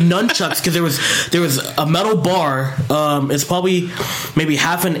I made nunchucks because there was a metal bar. It's probably maybe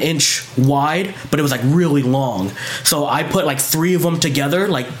half an inch wide, but it was like really long. So I put like 3 of them together,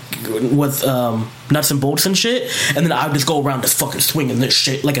 like with nuts and bolts and shit, and then I would just go around just fucking swinging this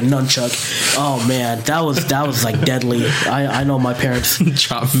shit like a nunchuck. Oh man, that was like deadly. I know my parents.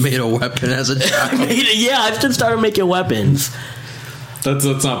 Chop made a weapon as a child. I just started making weapons. That's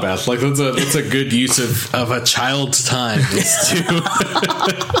not bad. Like that's a good use of a child's time.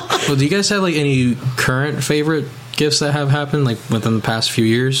 Well, do you guys have like any current favorite gifts that have happened like within the past few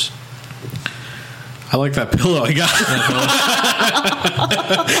years? I like that pillow I got.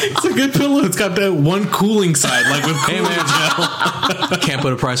 It's a good pillow. It's got that one cooling side, like with cooling gel. Can't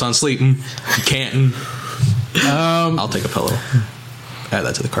put a price on sleep. You can't. I'll take a pillow. Add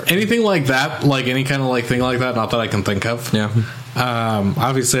that to the cart. Anything like that, like any kind of like thing like that, not that I can think of. Yeah.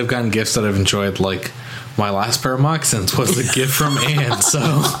 Obviously, I've gotten gifts that I've enjoyed. Like my last pair of moccasins was a gift from Anne. So,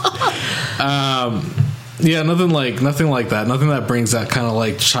 yeah, nothing like that. Nothing that brings that kind of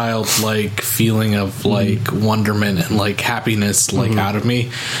like childlike feeling of like wonderment and like happiness like out of me.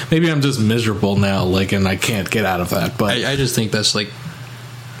 Maybe I'm just miserable now, like, and I can't get out of that. But I just think that's like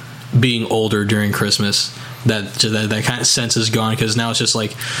being older during Christmas. That kind of sense is gone, because now it's just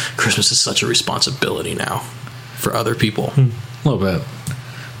like Christmas is such a responsibility now for other people. A little bit.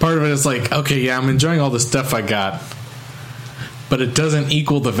 Part of it is like, okay, yeah, I'm enjoying all the stuff I got, but it doesn't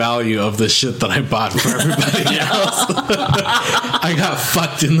equal the value of the shit that I bought for everybody else. I got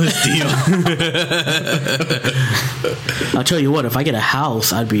fucked in this deal. I'll tell you what, if I get a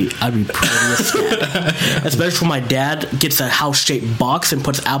house, I'd be pretty ecstatic. Especially when my dad gets a house-shaped box and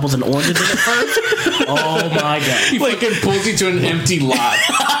puts apples and oranges in it first. Oh my god. He fucking pulls you to an empty lot.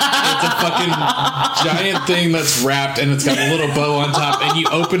 It's a fucking giant thing that's wrapped, and it's got a little bow on top, and you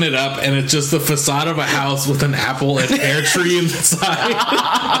open it up, and it's just the facade of a house with an apple and pear tree inside.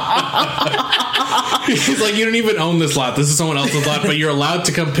 He's like, you don't even own this lot. This is someone else's lot, but you're allowed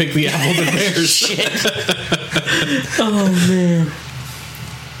to come pick the apples and pears. Shit. Oh man.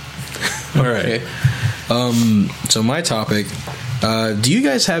 All right. So my topic. Do you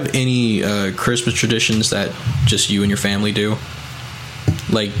guys have any Christmas traditions that just you and your family do?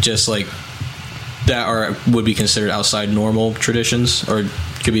 Like, just like that would be considered outside normal traditions, or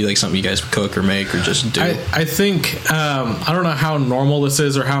Could be like something you guys cook or make or just do. I think I don't know how normal this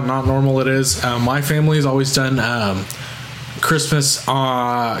is or how not normal it is. My family has always done Christmas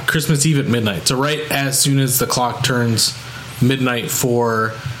Eve at midnight. So right as soon as the clock turns midnight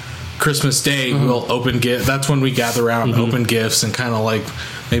for Christmas Day, we'll open gift. That's when we gather around, open gifts, and kind of like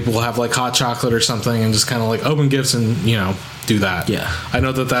maybe we'll have like hot chocolate or something, and just kind of like open gifts and do that. Yeah, I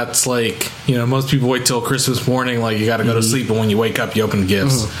know that's like most people wait till Christmas morning, like you got to go to sleep, and when you wake up, you open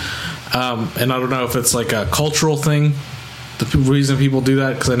gifts. And I don't know if it's like a cultural thing. The reason people do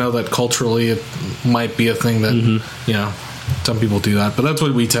that, because I know that culturally it might be a thing that some people do that, but that's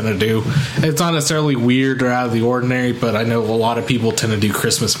what we tend to do. It's not necessarily weird or out of the ordinary, but I know a lot of people tend to do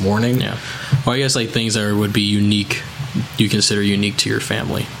Christmas morning. Yeah. Well, I guess like things that would be unique, you consider unique to your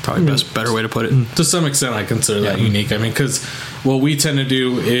family. Probably better way to put it. To some extent, I consider that unique. I mean, because what we tend to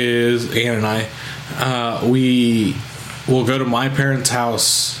do is, Ann and I, we will go to my parents'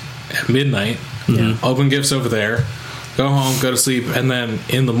 house at midnight, open gifts over there, go home, go to sleep, and then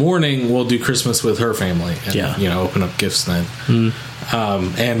in the morning we'll do Christmas with her family and open up gifts then.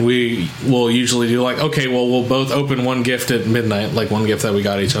 And we will usually do like, okay, well, we'll both open one gift at midnight, like one gift that we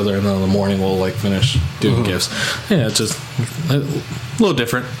got each other, and then in the morning we'll like finish doing gifts. Yeah, it's just a little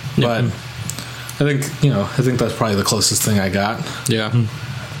different, but I think that's probably the closest thing I got. Yeah.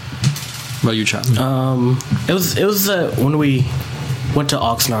 What about you, Chad? It was when we went to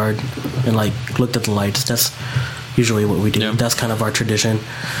Oxnard and like looked at the lights. That's usually what we do. Yeah. That's kind of our tradition.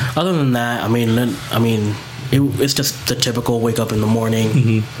 Other than that, it's just the typical wake up in the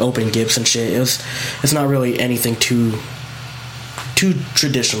morning, open gifts and shit. It's not really anything too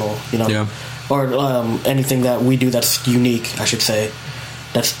traditional, or anything that we do that's unique, I should say.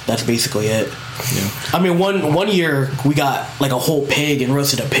 That's basically it. Yeah. I mean, one year we got like a whole pig and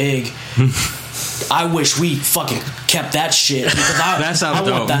roasted a pig. I wish we fucking kept that shit, because I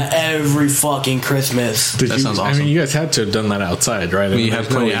want that every fucking Christmas. That sounds awesome. I mean, you guys had to have done that outside, right? We have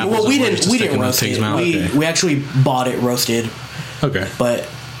plenty of apples. Well, we didn't roast it. We actually bought it roasted. Okay. But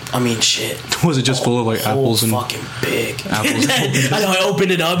I mean, shit. Was it just full of like apples and fucking pig? Apples. I know. I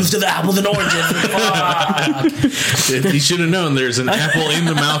opened it up. It's to the apples and oranges. You should have known there's an apple in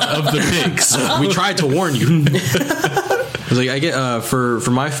the mouth of the pig. So we tried to warn you. It's like I get for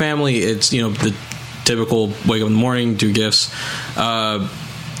my family, it's the typical wake up in the morning, do gifts.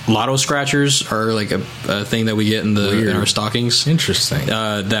 Lotto scratchers are like a thing that we get in our stockings. Interesting.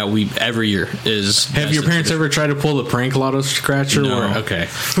 That we every year is. Have your parents ever tried to pull the prank lotto scratcher? No. Okay.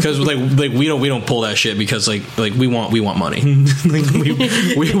 Because like we don't pull that shit because like we want money. Like, we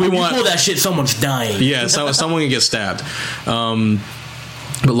want. You pull that shit, someone's dying. Yeah, so someone can get stabbed.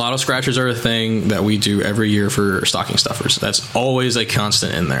 But lotto scratchers are a thing that we do every year for stocking stuffers. That's always a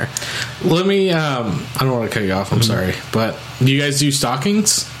constant in there. Let me, I don't want to cut you off, I'm sorry. But do you guys do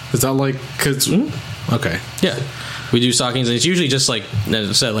stockings? Is that like, okay. Yeah. We do stockings, and it's usually just like, as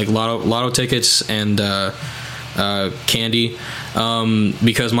I said, like lotto tickets and candy.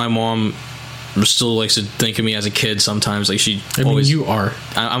 Because my mom still likes to think of me as a kid sometimes. Like you are.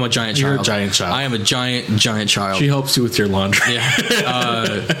 I'm a giant child. You're a giant child. I am a giant child. She helps you with your laundry. Yeah.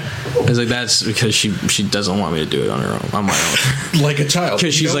 It's like that's because she doesn't want me to do it on her own, on my own. Like a child.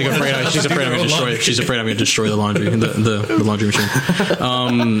 Because she's like afraid I'm going to destroy. She's afraid I'm going to destroy the laundry, the laundry machine.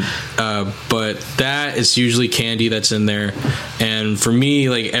 But that is usually candy that's in there, and for me,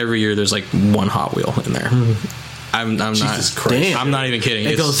 like every year, there's like one Hot Wheel in there. I'm Jesus not. Christ. Damn. I'm not even kidding.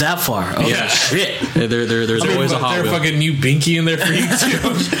 It goes that far. Oh, yeah. Shit. There's always a Hot Wheel. There's a fucking new Binky in there for you too.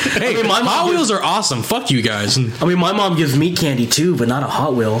 Hey, my Hot Wheels are awesome. Fuck you guys. I mean, my mom gives me candy too, but not a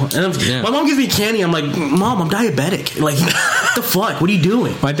Hot Wheel. And my mom gives me candy. I'm like, Mom, I'm diabetic. Like, what the fuck? What are you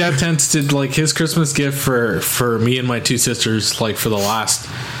doing? My dad tends to like his Christmas gift for me and my two sisters. Like for the last,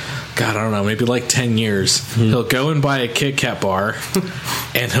 God, I don't know, maybe like 10 years. He'll go and buy a Kit Kat bar,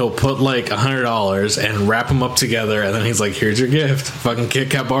 and he'll put like $100 and wrap them up together, and then he's like, "Here's your gift, fucking Kit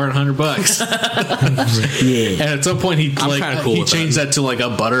Kat bar and $100." Yeah. And at some point, he changed that to like a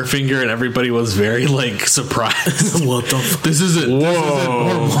Butterfinger, and everybody was very like surprised. What the? This isn't.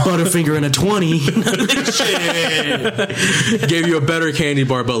 Butterfinger and a 20. Shit. Gave you a better candy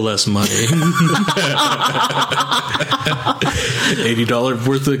bar, but less money. $80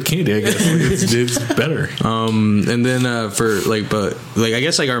 worth of candy, I guess. It's better. And then for like, but like, I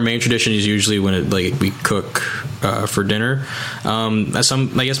guess like our main tradition is usually when we cook for dinner. I guess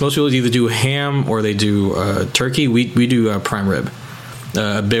most people either do ham or they do turkey. We do prime rib.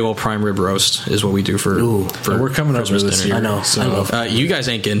 A big old prime rib roast is what we do for we're coming up with this year. I know. So. You guys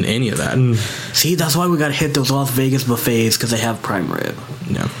ain't getting any of that. See, that's why we gotta hit those Las Vegas buffets, because they have prime rib.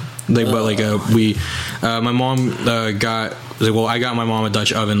 Yeah. Like, but like my mom got. Well, I got my mom a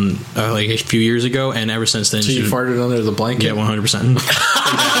Dutch oven like a few years ago, and ever since then, So you farted under the blanket? Yeah, 100%.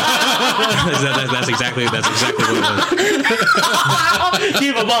 That's exactly what it was.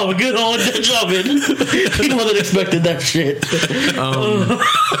 Give my mom a good old Dutch oven. He wasn't expecting that shit.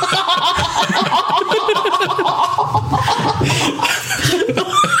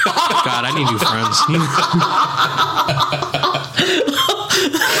 God, I need new friends.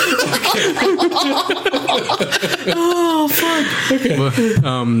 Oh fuck! Okay. But,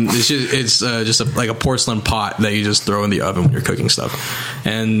 it's just like a porcelain pot that you just throw in the oven when you're cooking stuff.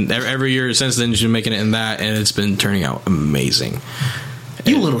 And every year since then, she's been making it in that, and it's been turning out amazing.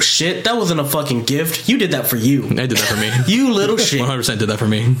 You little shit! That wasn't a fucking gift. You did that for you. I did that for me. You little shit. 100% did that for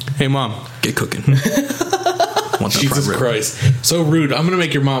me. Hey, mom, get cooking. Jesus Christ. So rude. I'm going to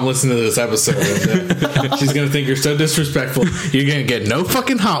make your mom listen to this episode. She's going to think you're so disrespectful. You're going to get no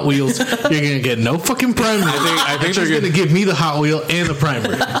fucking Hot Wheels. You're going to get no fucking primer. I think she's going to give me the Hot Wheel and the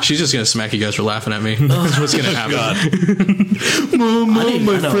primer. She's just going to smack you guys for laughing at me. That's what's going to happen. Mom,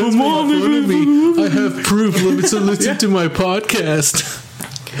 my friends made fun of me. I have proof. Listen to my podcast.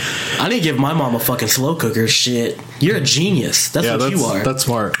 I need to give my mom a fucking slow cooker. Shit. You're a genius. That's what you are. That's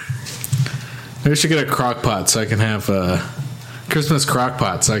smart. Maybe I should get a crock pot so I can have Christmas crock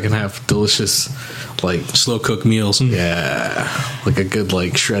pot so I can have delicious, like, slow cooked meals. Yeah, like a good,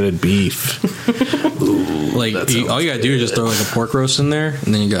 like, shredded beef. Ooh, like all you gotta do is just throw like a pork roast in there,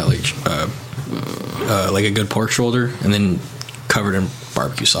 and then you got like a good pork shoulder, and then covered in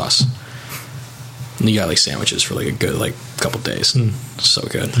barbecue sauce. And you got like sandwiches for like a good like couple days. So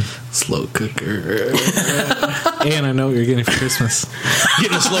good. Slow cooker. And I know what you're getting for Christmas.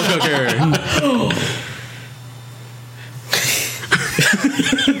 Getting a slow cooker.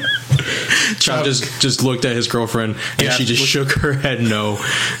 Chop just looked at his girlfriend, and she just shook her head no.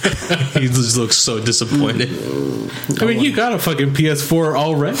 He just looks so disappointed. I mean, you got a fucking PS4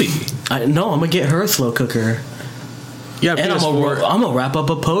 already. No, I'm gonna get her a slow cooker. Yeah, and PS4. I'm gonna wrap up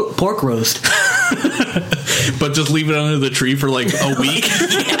a pork roast. But just leave it under the tree for like a week.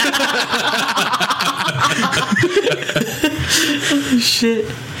 Shit.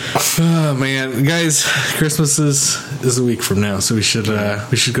 Oh man, guys, Christmas is a week from now, so we should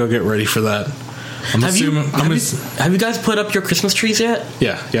go get ready for that. Have you guys put up your Christmas trees yet?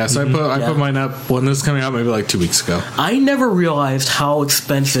 Yeah. So I put mine up when this was coming out, maybe like 2 weeks ago. I never realized how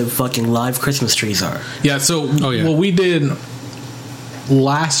expensive fucking live Christmas trees are. Yeah. So what we did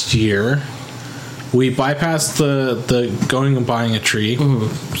last year, we bypassed the going and buying a tree,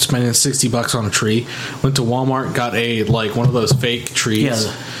 spending $60 on a tree. Went to Walmart, got one of those fake trees.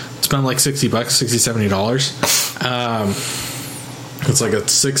 Yeah. Spent like $60, $70. It's like a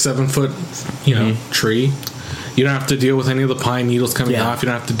 6-7 foot, tree. You don't have to deal with any of the pine needles coming off. You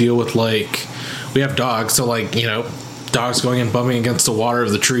don't have to deal with we have dogs, so dogs going and bumping against the water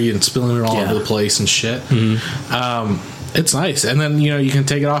of the tree and spilling it all over the place and shit. It's nice, and then you can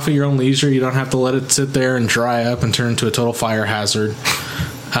take it off at your own leisure. You don't have to let it sit there and dry up and turn into a total fire hazard.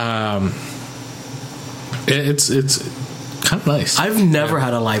 It's kind of nice. I've never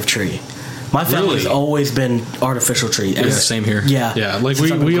had a live tree. My family's always been artificial tree. Yeah, same here. Yeah. Like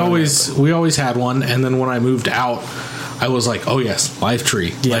we always had one, and then when I moved out, I was like, oh yes, live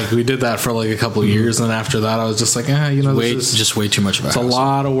tree. Yeah. Like we did that for like a couple of years, and then after that I was just like, this is just way too much of a hassle. It's a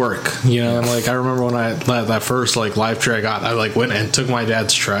lot of work, and I remember when I that first live tree I got, I went and took my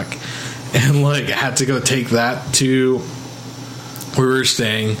dad's truck and had to go take that to where we were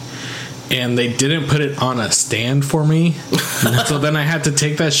staying. And they didn't put it on a stand for me. So then I had to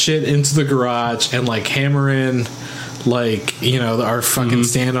take that shit into the garage and hammer in our fucking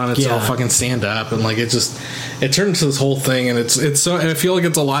stand on it so it'll fucking stand up, and it turned into this whole thing, and it's so, and I feel like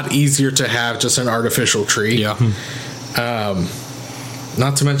it's a lot easier to have just an artificial tree. Yeah.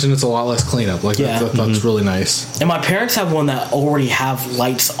 Not to mention it's a lot less cleanup. That's really nice. And my parents have one that already have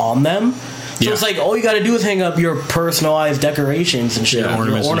lights on them. So it's all you got to do is hang up your personalized decorations and shit,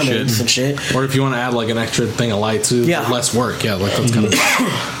 ornaments and shit. Or if you want to add an extra thing of lights, less work. That's kind of.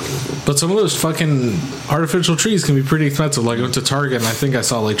 But some of those fucking artificial trees can be pretty expensive. I went to Target and I think I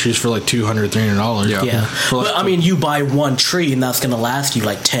saw trees for $200, $300. Yeah. But I mean, you buy one tree and that's going to last you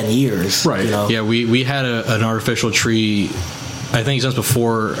 10 years. Right. Yeah, we had an artificial tree. I think just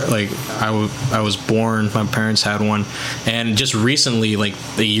before I was born, my parents had one, and just recently,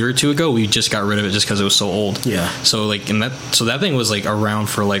 a year or two ago, we just got rid of it just because it was so old. Yeah. So that thing was around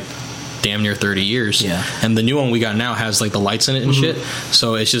for damn near 30 years. Yeah. And the new one we got now has the lights in it and shit.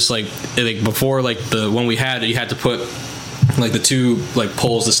 So it's just before the one we had, you had to put the two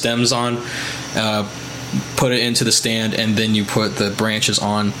poles, the stems on. put it into the stand, and then you put the branches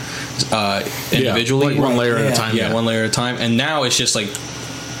on individually, like one layer at a time. Yeah, one layer at a time. And now it's just like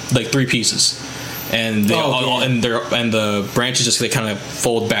 3 pieces, and they and the branches just they kind of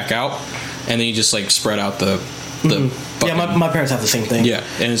fold back out, and then you just like spread out the. Yeah, my parents have the same thing. Yeah,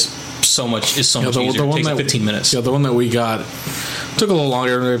 and it's so much easier. It takes like 15 minutes. Yeah, the one that we got took a little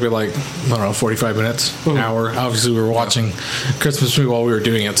longer, maybe like, I don't know, 45 minutes, hour. Obviously, we were watching Christmas movie while we were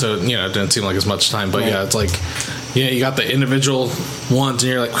doing it, so, you know, it didn't seem like as much time. But, yeah, it's like, yeah, you got the individual ones,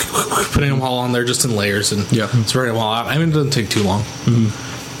 and you're like putting them all on there just in layers and spreading them all out. I mean, it doesn't take too long.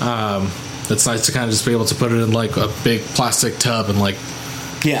 It's nice to kind of just be able to put it in, like, a big plastic tub and, like,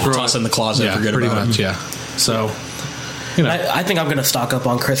 toss it in the closet and forget about it. Yeah, so... You know. I think I'm going to stock up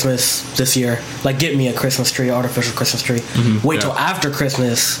on Christmas this year. Like, get me a Christmas tree, artificial Christmas tree. Wait till after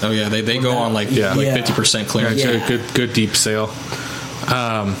Christmas. Oh, yeah. They go on, like 50% clearance. Good deep sale.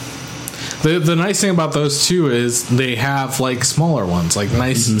 The nice thing about those, too, is they have, like, smaller ones. Like,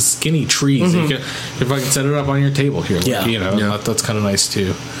 nice, skinny trees. If I can set it up on your table here. Like, you know, that's kind of nice,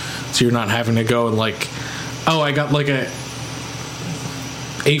 too. So you're not having to go and, like, oh, I got, like, a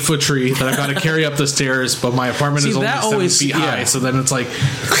 8-foot tree that I've got to carry up the stairs, but my apartment is only 7 feet high, so then it's like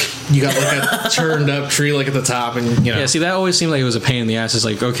you got like a turned up tree like at the top, and you know. Yeah, see, that always seemed like it was a pain in the ass. It's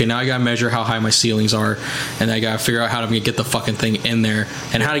like, okay, now I gotta measure how high my ceilings are, and I gotta figure out how to get the fucking thing in there,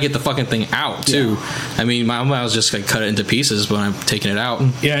 and how to get the fucking thing out too. I mean, my was just like cut it into pieces when I'm taking it out.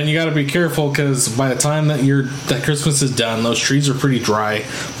 Yeah, and you got to be careful because by the time that Christmas is done, those trees are pretty dry.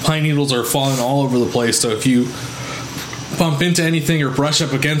 Pine needles are falling all over the place, so if you bump into anything or brush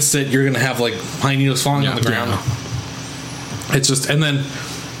up against it, you're going to have like pine needles falling on the ground. It's just, and then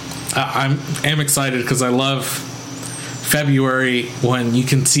I am excited because I love February when you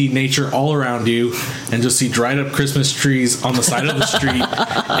can see nature all around you and just see dried up Christmas trees on the side of the street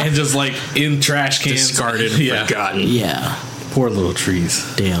and just like in trash cans, discarded, forgotten. Yeah, poor little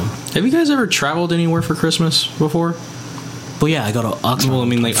trees. Damn. Have you guys ever traveled anywhere for Christmas before? Well, yeah, I go to Oxford. Well, I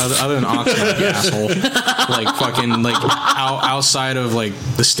mean, like other than Oxford, you asshole. Like fucking like outside of like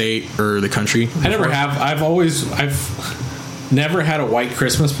the state or the country. I never have. I've never had a white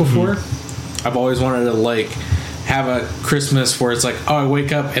Christmas before. I've always wanted to like have a Christmas where it's like, oh, I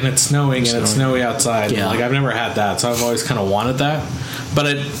wake up and it's snowing and it's snowy outside. Yeah. Like I've never had that, so I've always kind of wanted that. But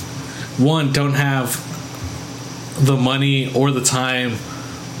I don't have the money or the time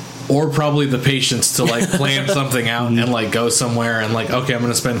or probably the patience to like plan something out and like go somewhere and like, okay, I'm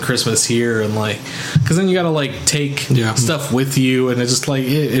gonna spend Christmas here, and like, because then you gotta like take stuff with you, and it's just like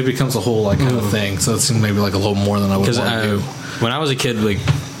it becomes a whole like kind of thing. So it seemed maybe like a little more than I would want to do. When I was a kid, like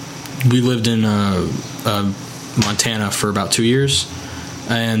we lived in Montana for about 2 years,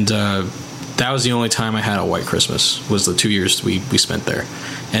 and that was the only time I had a white Christmas, was the 2 years we spent there.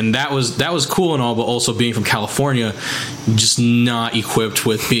 And that was cool and all, but also being from California, just not equipped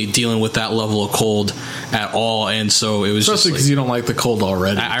with dealing with that level of cold at all. And so it was especially because you don't like the cold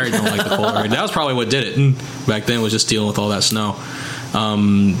already. I already don't like the cold already. That was probably what did it back then, was just dealing with all that snow.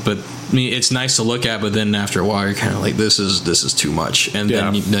 But I mean, it's nice to look at, but then after a while, you're kind of like, this is too much. And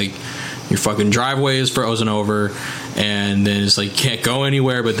then like your fucking driveway is frozen over, and then it's like you can't go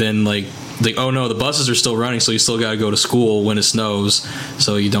anywhere. But then like oh no, the buses are still running, so you still got to go to school when it snows,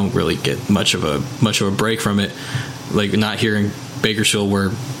 so you don't really get much of a break from it. Like not here in Bakersfield where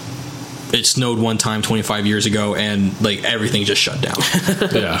it snowed one time 25 years ago and like everything just shut down.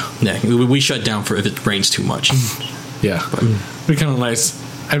 We shut down for if it rains too much. But it'd be kind of nice.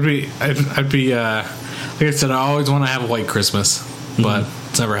 I'd be like I said, I always want to have a white Christmas, but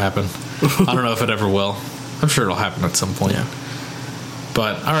it's never happened. I don't know if it ever will. I'm sure it'll happen at some point.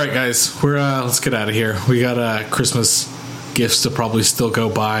 But all right, guys, we're let's get out of here. We got Christmas gifts to probably still go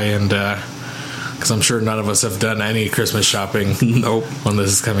buy, and because I'm sure none of us have done any Christmas shopping. Nope. When this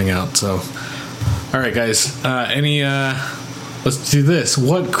is coming out. So, all right, guys. Let's do this.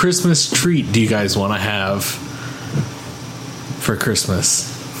 What Christmas treat do you guys want to have for Christmas?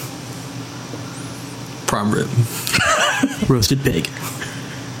 Prime rib, roasted pig.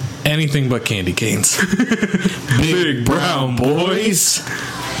 Anything but candy canes. Big brown boys.